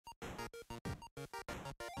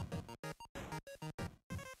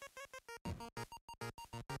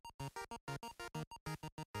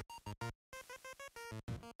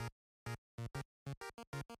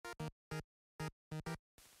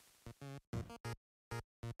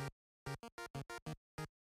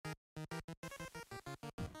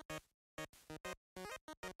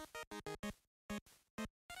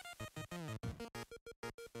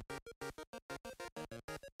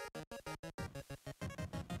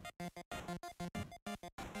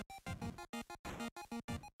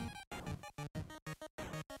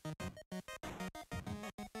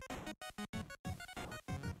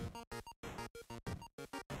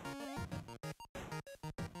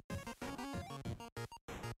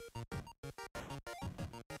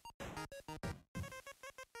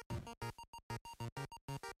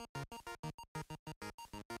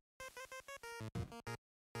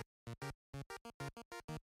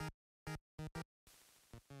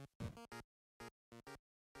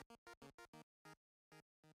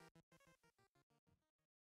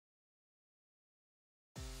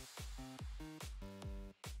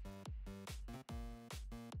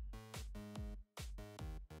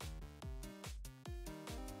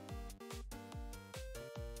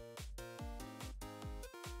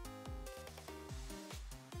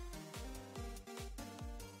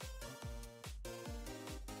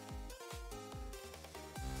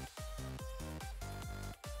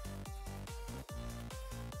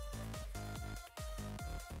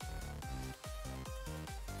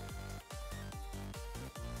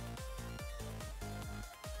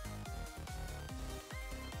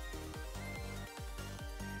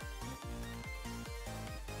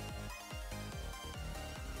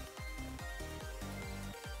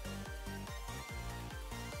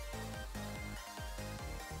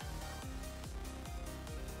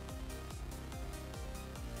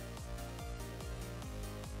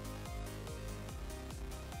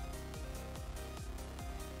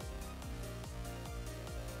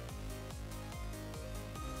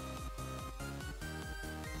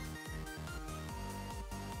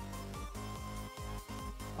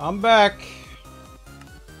I'm back.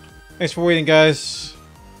 Thanks for waiting, guys.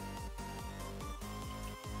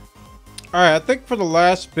 Alright, I think for the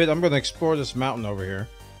last bit, I'm going to explore this mountain over here.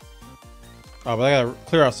 Oh, but I gotta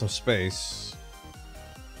clear out some space.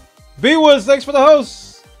 B-Woods, thanks for the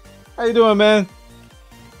host! How you doing, man?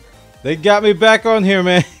 They got me back on here,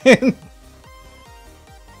 man.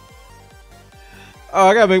 Oh,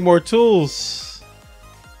 I gotta make more tools.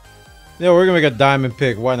 Yeah, we're gonna make a diamond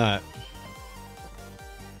pick. Why not?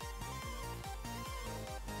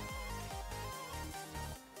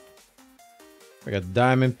 Make a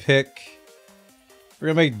diamond pick. We're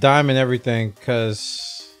gonna make diamond everything,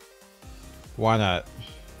 because why not?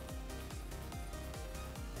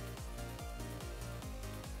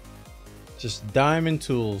 Just diamond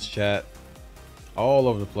tools, chat. All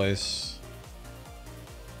over the place.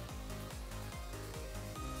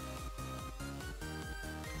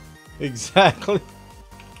 Exactly.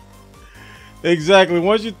 Exactly.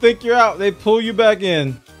 Once you think you're out, they pull you back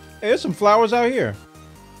in. Hey, there's some flowers out here.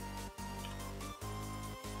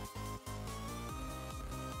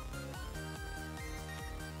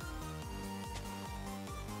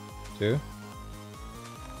 Two.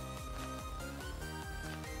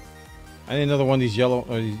 I need another one of these yellow.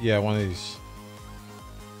 Yeah, one of these.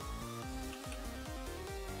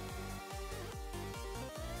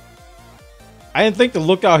 I didn't think to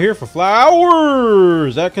look out here for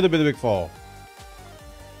flowers. That could have been a big fall.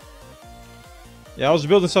 Yeah, I was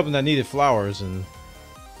building something that needed flowers, and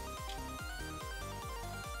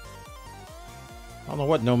I don't know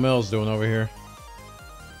what No Mel's doing over here.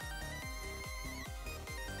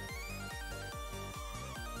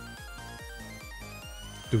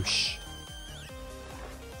 Douche.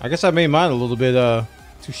 I guess I made mine a little bit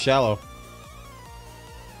too shallow.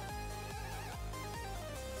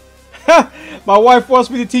 My wife wants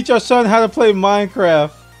me to teach our son how to play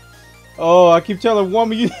Minecraft. Oh, I keep telling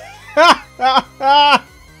woman you.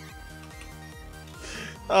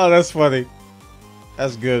 Oh, that's funny.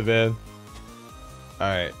 That's good, man.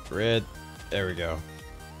 Alright, red. There we go.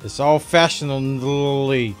 It's all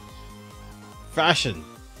fashionably. Fashion.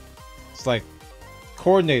 It's like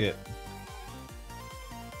coordinated.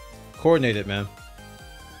 Coordinated, man.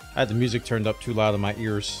 I had the music turned up too loud in my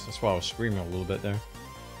ears. That's why I was screaming a little bit there.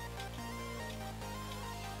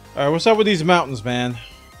 Alright, what's up with these mountains, man?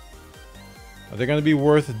 Are they gonna be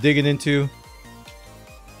worth digging into?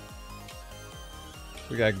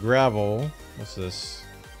 We got gravel. What's this?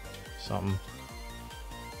 Something.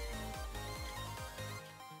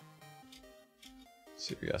 Let's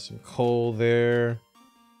see, we got some coal there.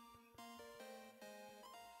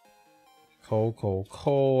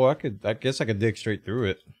 Coal. I guess I could dig straight through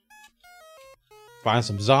it. Find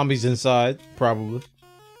some zombies inside, probably.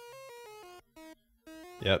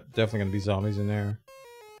 Yep, definitely gonna be zombies in there.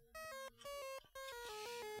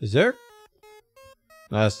 Is there?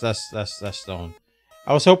 No, that's stone.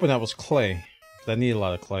 I was hoping that was clay. I need a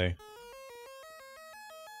lot of clay.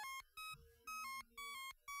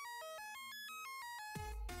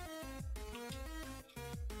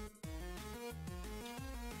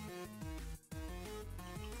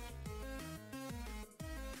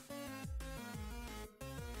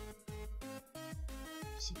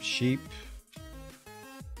 Some sheep.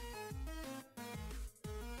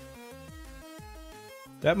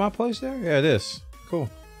 That my place there? Yeah, it is. Cool.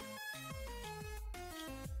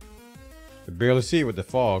 I can barely see it with the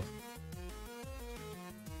fog.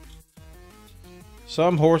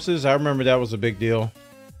 Some horses, I remember that was a big deal.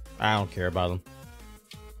 I don't care about them.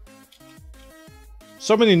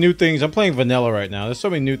 So many new things. I'm playing vanilla right now. There's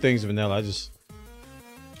so many new things in vanilla. I just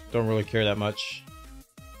don't really care that much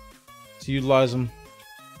to utilize them.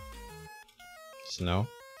 Snow.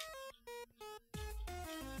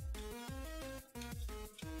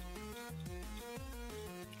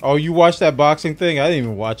 Oh, you watched that boxing thing? I didn't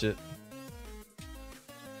even watch it.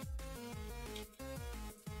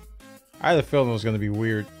 I had a feeling it was going to be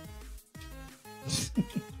weird.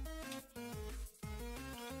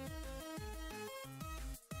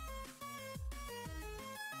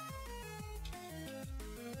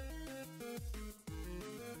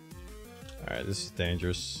 Alright, this is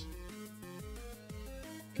dangerous.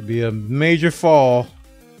 Could be a major fall.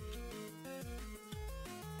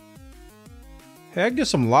 Hey, I can get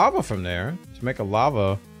some lava from there to make a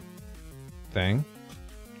lava thing.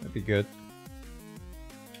 That'd be good.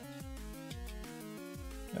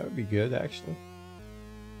 That would be good, actually.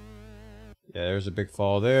 Yeah, there's a big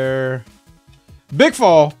fall there. Big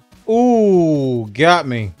fall! Ooh, got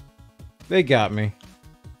me. They got me.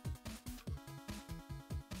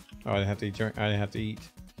 Oh, I didn't have to eat drink. I didn't have to eat.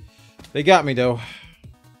 They got me, though.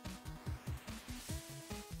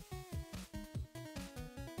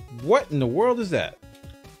 What in the world is that?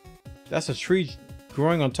 That's a tree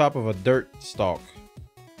growing on top of a dirt stalk.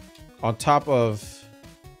 On top of...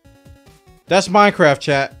 That's Minecraft,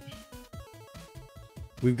 chat.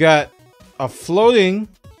 We've got a floating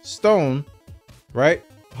stone, right?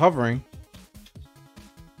 Hovering.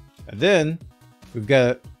 And then we've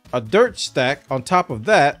got a dirt stack on top of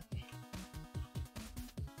that.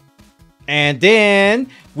 And then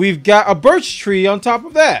we've got a birch tree on top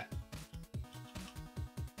of that.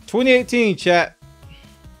 2018, chat.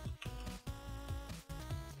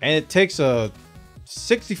 And it takes a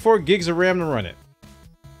 64 gigs of RAM to run it.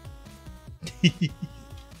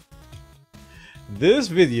 This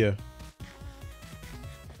video,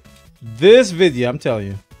 I'm telling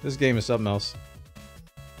you, this game is something else.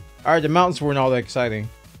 All right, the mountains weren't all that exciting.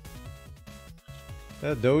 Is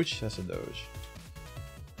that a Doge? That's a Doge.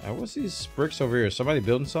 What's these bricks over here? Somebody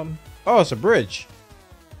building something? Oh, it's a bridge.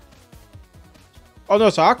 Oh no,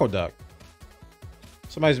 it's an aqueduct.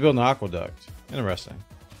 Somebody's building an aqueduct. Interesting.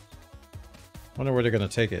 Wonder where they're gonna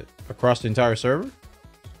take it. Across the entire server?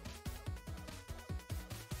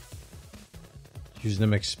 Using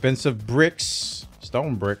them expensive bricks.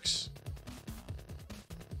 Stone bricks.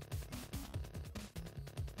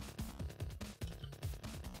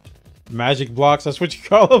 Magic blocks, that's what you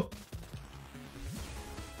call them?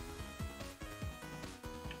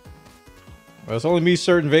 Well, it's only me,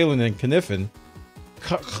 Certain Valen, and Kniffin.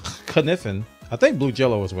 Kniffin. I think Blue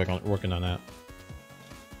Jello was working on that.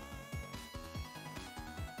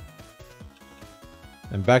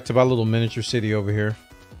 And back to my little miniature city over here.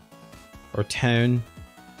 Or town.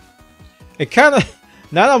 It kind of...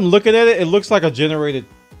 Now that I'm looking at it, it looks like a generated...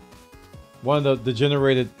 One of the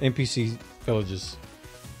generated NPC villages.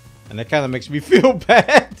 And that kind of makes me feel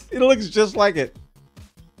bad. It looks just like it.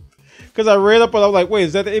 Because I read up and I was like, wait,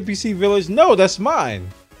 is that the NPC village? No, that's mine.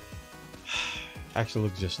 Actually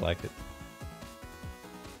looks just like it.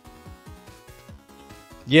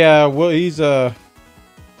 Yeah, well, he's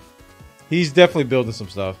definitely building some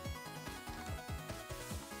stuff.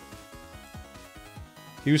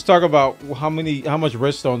 He was talking about how much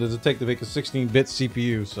redstone does it take to make a 16-bit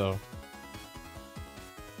CPU, so.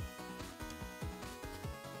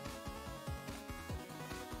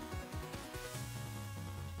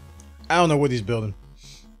 I don't know what he's building.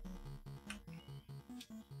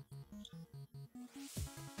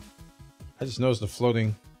 I just noticed the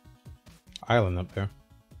floating island up there.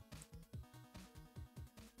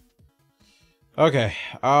 Okay,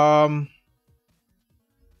 I'm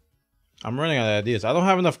running out of ideas. I don't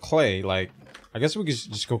have enough clay. Like, I guess we could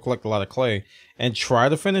just go collect a lot of clay and try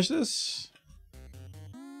to finish this.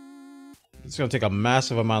 It's gonna take a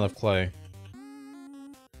massive amount of clay.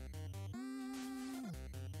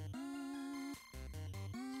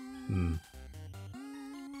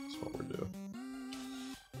 That's what we're doing.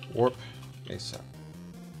 Warp ASAP.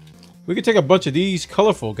 We could take a bunch of these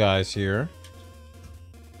colorful guys here.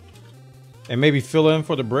 And maybe fill in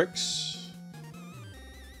for the bricks.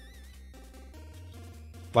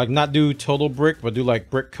 Like, not do total brick, but do like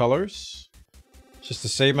brick colors. Just to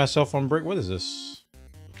save myself on brick. What is this?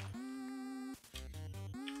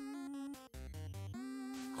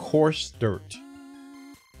 Coarse dirt.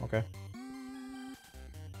 Okay.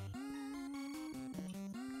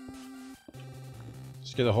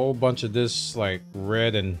 Let's get a whole bunch of this, like,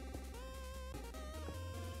 red and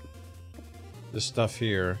this stuff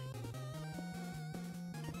here.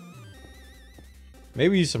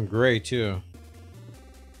 Maybe some gray too.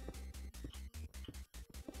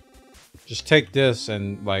 Just take this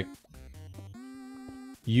and like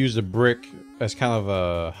use the brick as kind of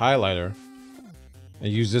a highlighter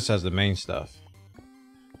and use this as the main stuff.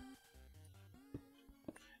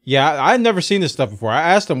 Yeah, I'd never seen this stuff before. I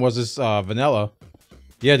asked them, was this vanilla?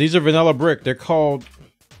 Yeah, these are vanilla brick. They're called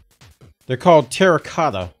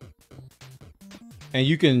terracotta. And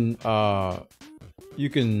you can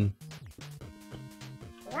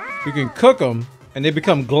cook them and they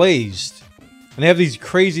become glazed. And they have these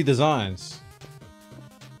crazy designs.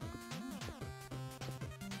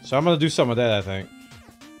 So I'm gonna do some of that, I think.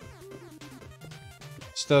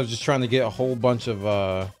 Instead of just trying to get a whole bunch of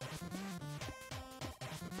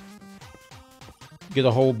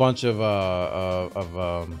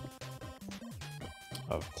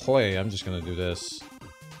clay, I'm just gonna do this.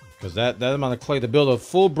 Because that amount of clay to build a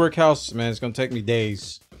full brick house, man, it's gonna take me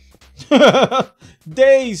days.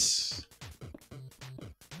 Days!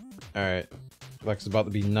 Alright. Like it's about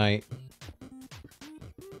to be night.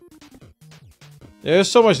 Yeah, there's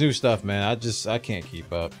so much new stuff, man. I can't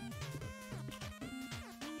keep up.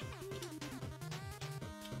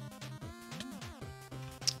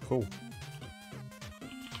 Cool.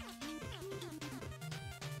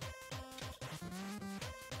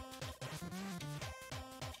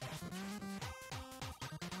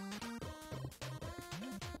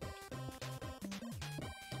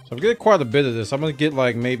 So I'm getting quite a bit of this. I'm gonna get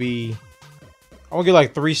like maybe... I'm gonna get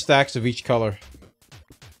like 3 stacks of each color.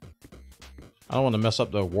 I don't want to mess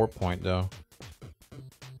up the warp point though.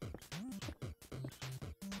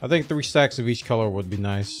 I think 3 stacks of each color would be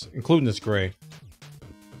nice, including this gray.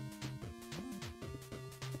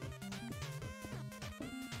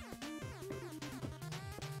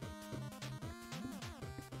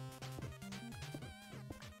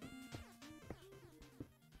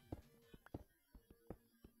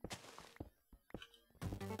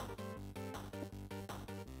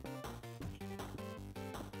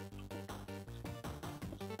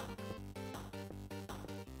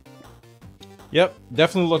 Yep,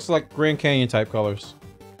 definitely looks like Grand Canyon type colors.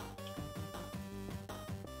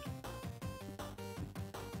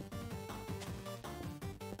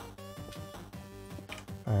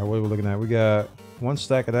 Alright, what are we looking at? We got 1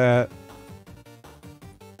 stack of that.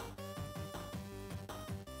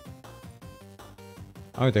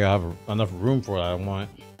 I don't think I have enough room for what I want.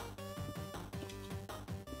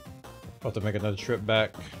 I'll have to make another trip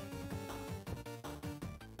back.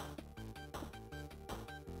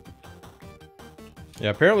 Yeah,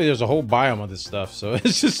 apparently there's a whole biome of this stuff, so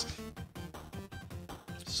it's just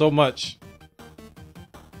so much.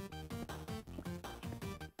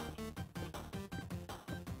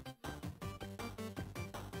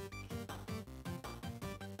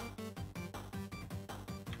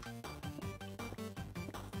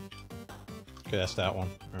 Okay, that's that one.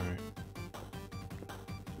 All right.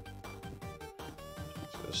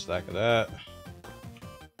 So a stack of that.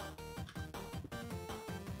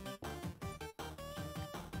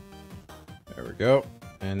 There we go.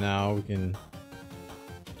 And now we can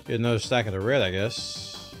get another stack of the red, I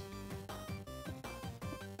guess.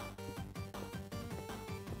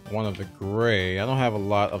 One of the gray. I don't have a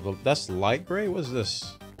lot of the... That's light gray? What is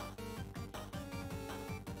this?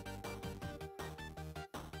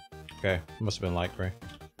 Okay, must have been light gray.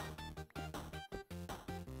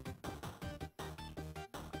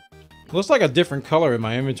 Looks like a different color in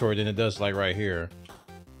my inventory than it does like right here.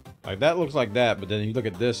 Like that looks like that, but then you look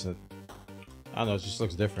at this and I don't know, it just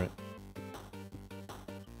looks different.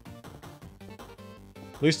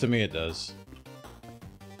 At least to me it does.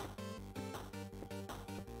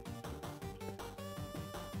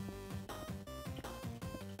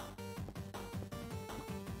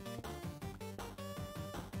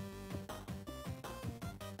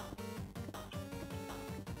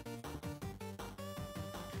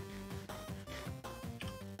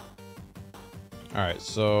 Alright,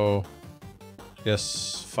 so I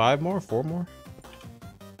guess 5 more? 4 more?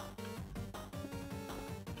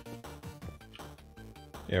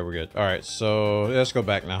 Yeah, we're good. Alright, so let's go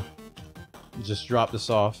back now. Just drop this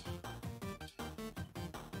off.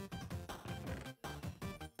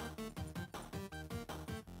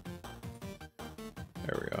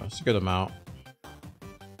 There we go. It's a good amount.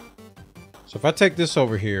 So if I take this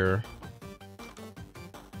over here,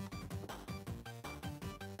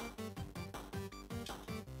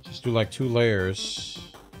 just do like 2 layers.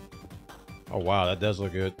 Oh wow, that does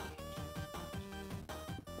look good.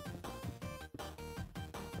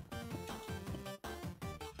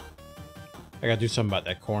 I gotta do something about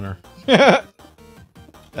that corner.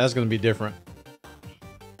 That's gonna be different.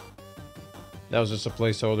 That was just a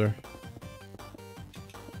placeholder.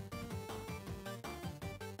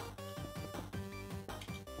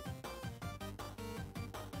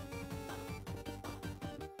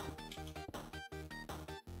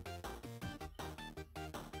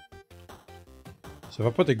 So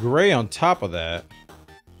if I put the gray on top of that,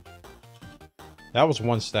 that was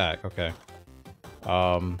 1 stack. Okay.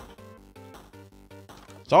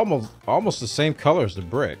 It's almost the same color as the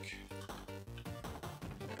brick.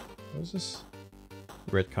 What is this?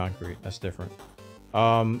 Red concrete. That's different.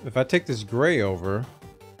 If I take this gray over,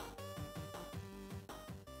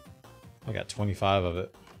 I got 25 of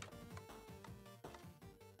it.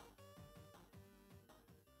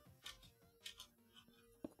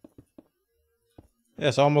 Yeah,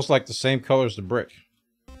 it's almost like the same color as the brick.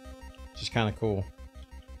 Which is kind of cool.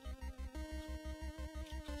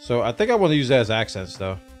 So I think I want to use that as accents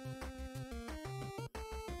though.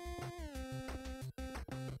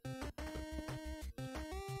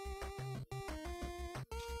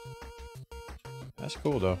 That's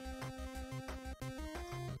cool though.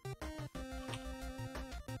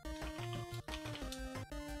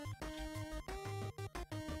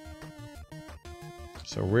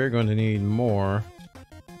 So we're going to need more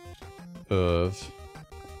of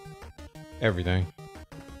everything.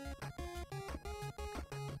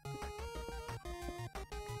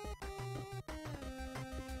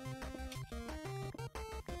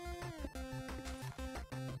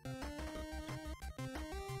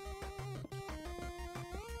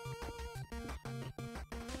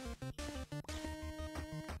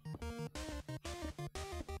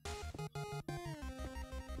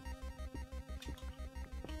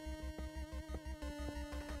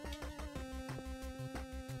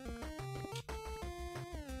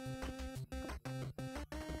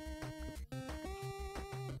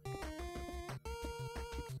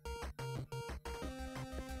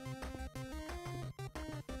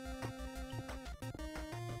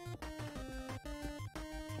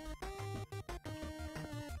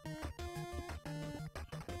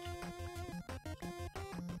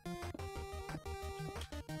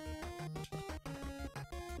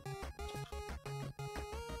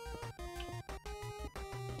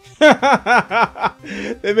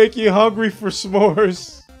 They make you hungry for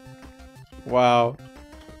s'mores. Wow.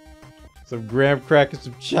 Some graham crackers,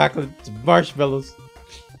 some chocolate, some marshmallows.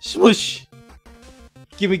 Smoosh!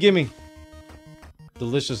 Gimme, gimme.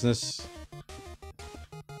 Deliciousness.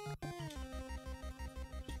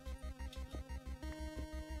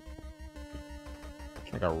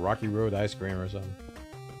 Like a Rocky Road ice cream or something.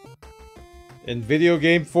 In video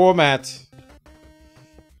game format.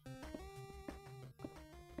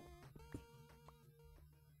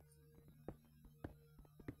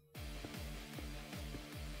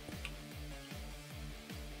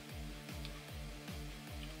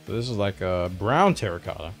 So this is like a brown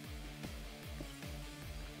terracotta.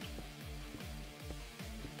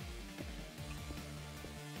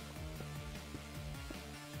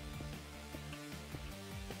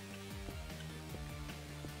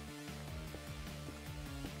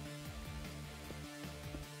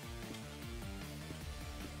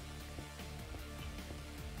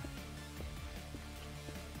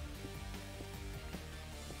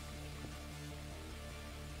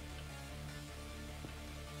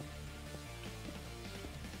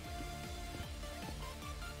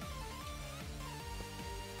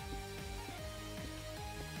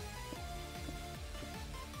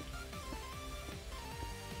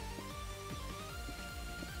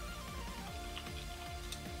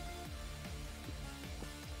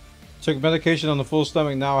 Took medication on the full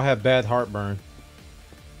stomach, now I have bad heartburn.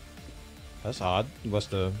 That's odd.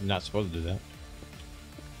 Unless you're not supposed to do that.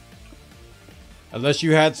 Unless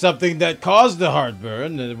you had something that caused the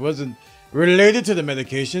heartburn and it wasn't related to the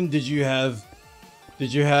medication. Did you have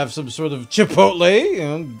some sort of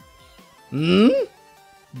Chipotle?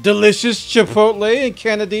 Delicious Chipotle in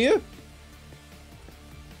Canada?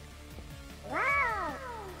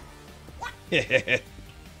 Yeah.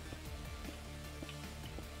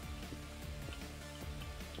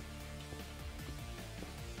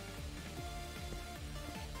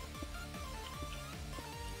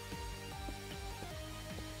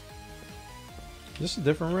 Is this a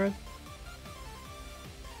different red?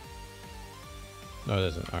 No, it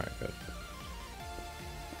isn't. Alright, good.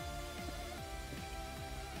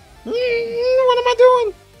 What am I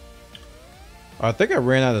doing? Oh, I think I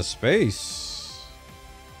ran out of space.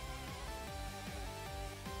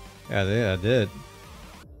 Yeah, I did.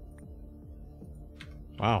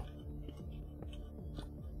 Wow.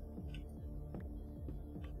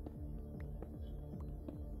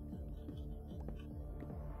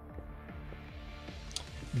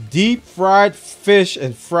 Deep fried fish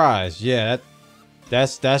and fries. Yeah,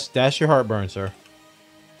 that's your heartburn, sir.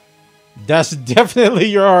 That's definitely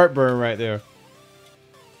your heartburn right there.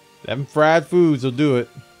 Them fried foods will do it.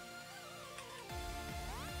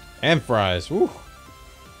 And fries. Woo.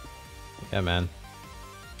 Yeah, man.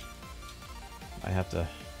 I have to.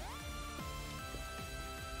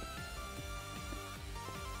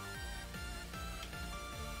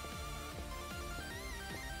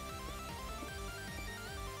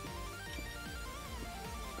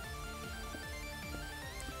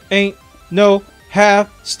 Ain't no half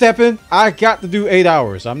stepping. I got to do 8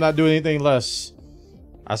 hours. I'm not doing anything less.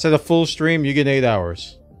 I said a full stream, you get 8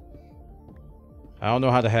 hours. I don't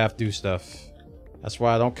know how to half do stuff. That's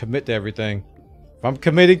why I don't commit to everything. If I'm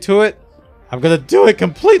committing to it, I'm gonna do it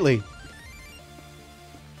completely.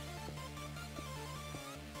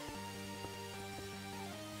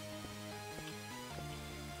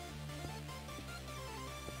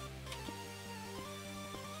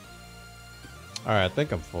 Alright, I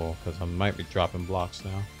think I'm full, because I might be dropping blocks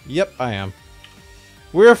now. Yep, I am.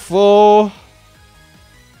 We're full!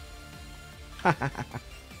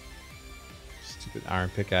 Stupid iron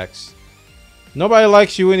pickaxe. Nobody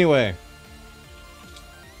likes you anyway.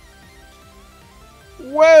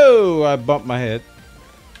 Whoa! I bumped my head.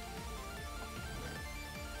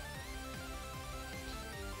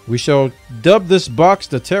 We shall dub this box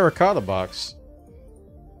the terracotta box.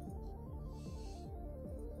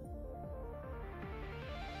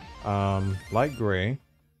 Light gray,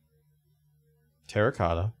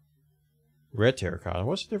 terracotta, red terracotta.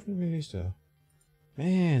 What's the difference between these two?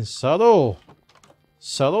 Man, subtle.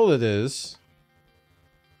 Subtle it is.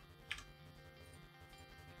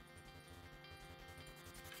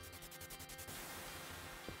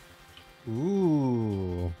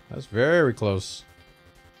 Ooh, that's very close.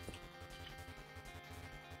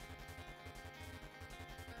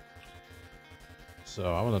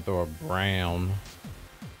 So I'm gonna throw a brown.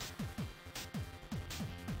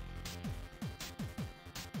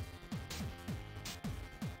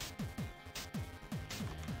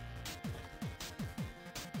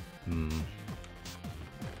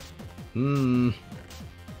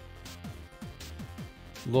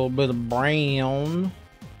 little bit of brown.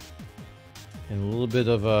 And a little bit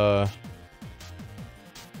of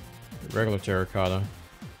regular terracotta.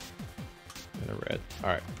 And a red.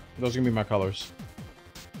 Alright. Those are gonna be my colors.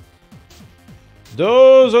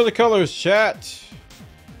 Those are the colors, chat.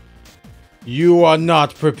 You are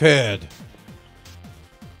not prepared.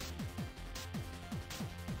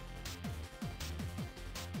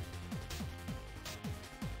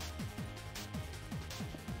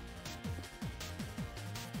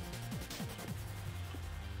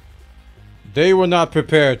 They were not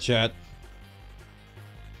prepared, chat.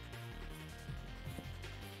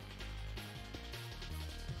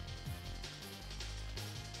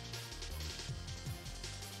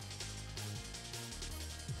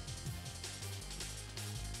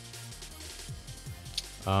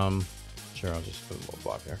 Sure, I'll just put a little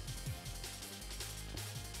block there.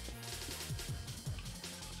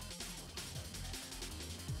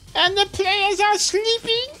 And the players are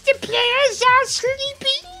sleeping! The players are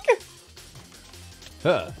sleeping!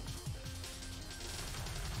 Huh.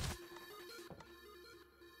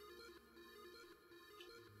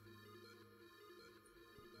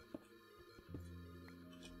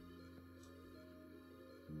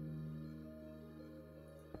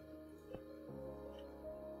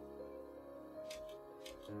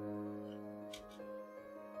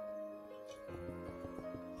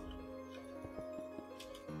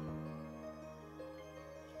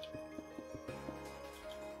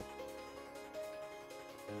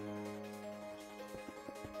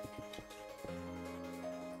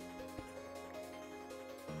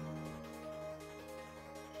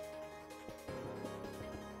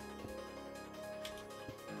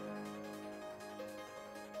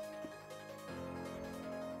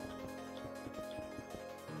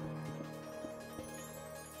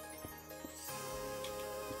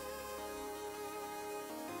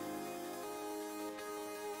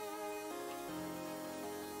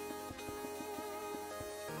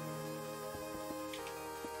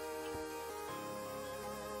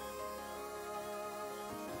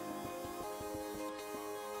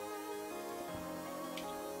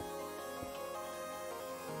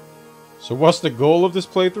 So what's the goal of this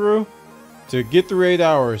playthrough? To get through 8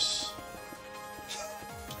 hours.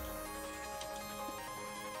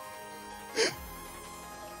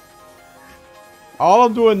 All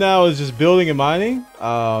I'm doing now is just building and mining.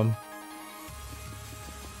 And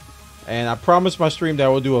I promised my stream that I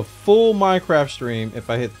will do a full Minecraft stream if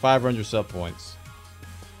I hit 500 sub points.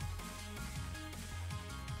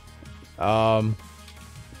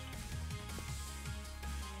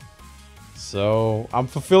 So I'm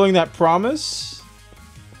fulfilling that promise.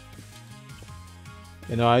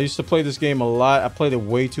 You know, I used to play this game a lot. I played it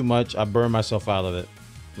way too much. I burned myself out of it.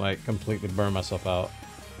 Like, completely burned myself out.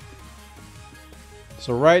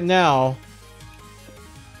 So right now,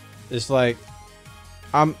 it's like,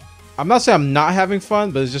 I'm not saying I'm not having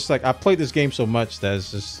fun, but it's just like I played this game so much that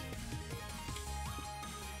it's just,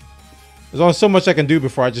 there's only so much I can do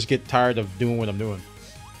before I just get tired of doing what I'm doing.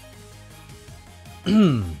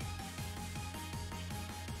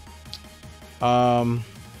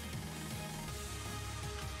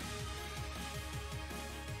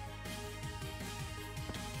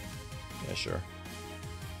 Yeah, sure.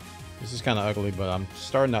 This is kind of ugly, but I'm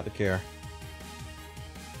starting not to care.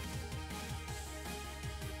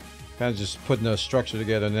 Kind of just putting a structure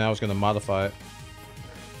together, and now I was going to modify it.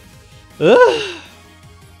 Ugh.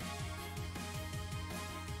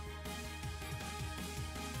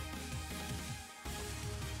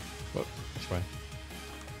 Oh, that's fine.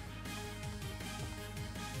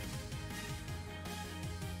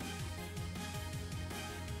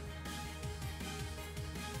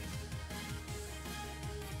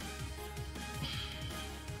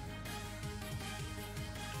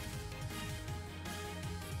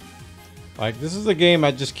 Like, this is a game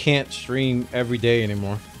I just can't stream every day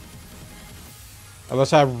anymore.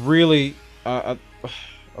 Unless I really...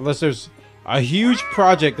 unless there's a huge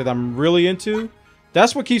project that I'm really into.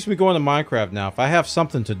 That's what keeps me going to Minecraft now. If I have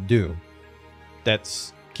something to do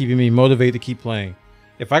that's keeping me motivated to keep playing.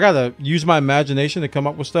 If I gotta use my imagination to come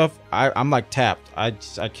up with stuff, I'm like tapped. I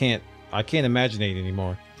can't imagine it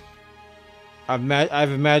anymore. I've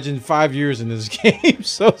imagined 5 years in this game,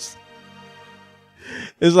 so...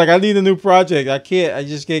 It's like I need a new project. I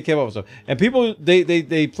just can't keep up with stuff. And people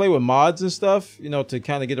they play with mods and stuff, you know, to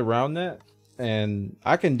kind of get around that. And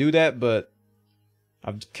I can do that, but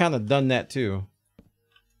I've kind of done that too.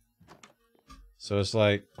 So it's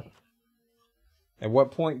like, at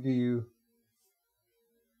what point do you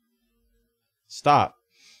stop?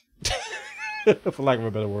 For lack of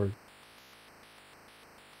a better word.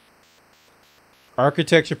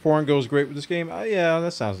 Architecture porn goes great with this game. Yeah,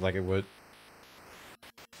 that sounds like it would.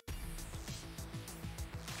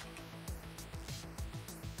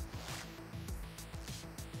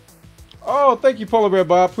 Oh, thank you, Polar Bear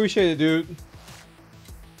Bob. Appreciate it, dude.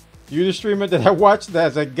 You the streamer that I watched that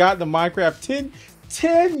as I got into Minecraft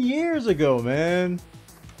 10 years ago, man.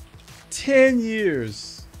 10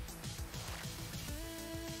 years.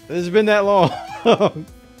 It's been that long.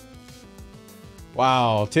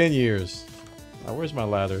 Wow, 10 years. Now, where's my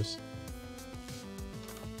ladders?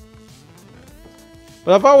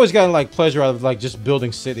 But I've always gotten like pleasure out of like just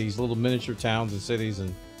building cities, little miniature towns and cities,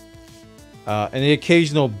 and the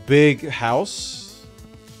occasional big house.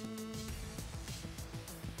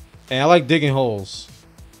 And I like digging holes.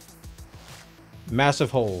 Massive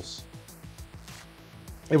holes.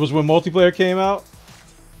 It was when multiplayer came out.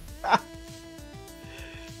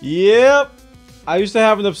 Yep. I used to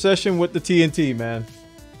have an obsession with the TNT, man.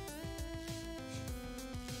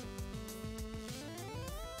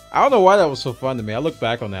 I don't know why that was so fun to me. I look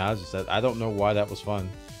back on that. I don't know why that was fun.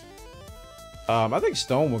 I think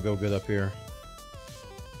stone will go good up here.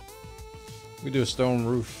 We do a stone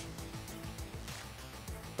roof.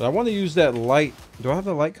 But I want to use that light. Do I have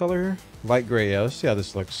the light color here? Light gray. Yeah, let's see how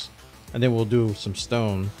this looks. And then we'll do some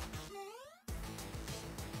stone.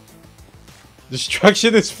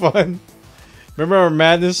 Destruction is fun. Remember our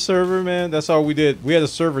Madness server, man? That's all we did. We had a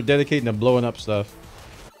server dedicated to blowing up stuff.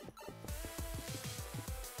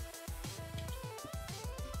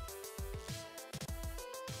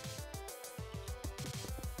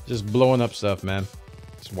 Just blowing up stuff, man.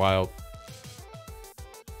 It's wild.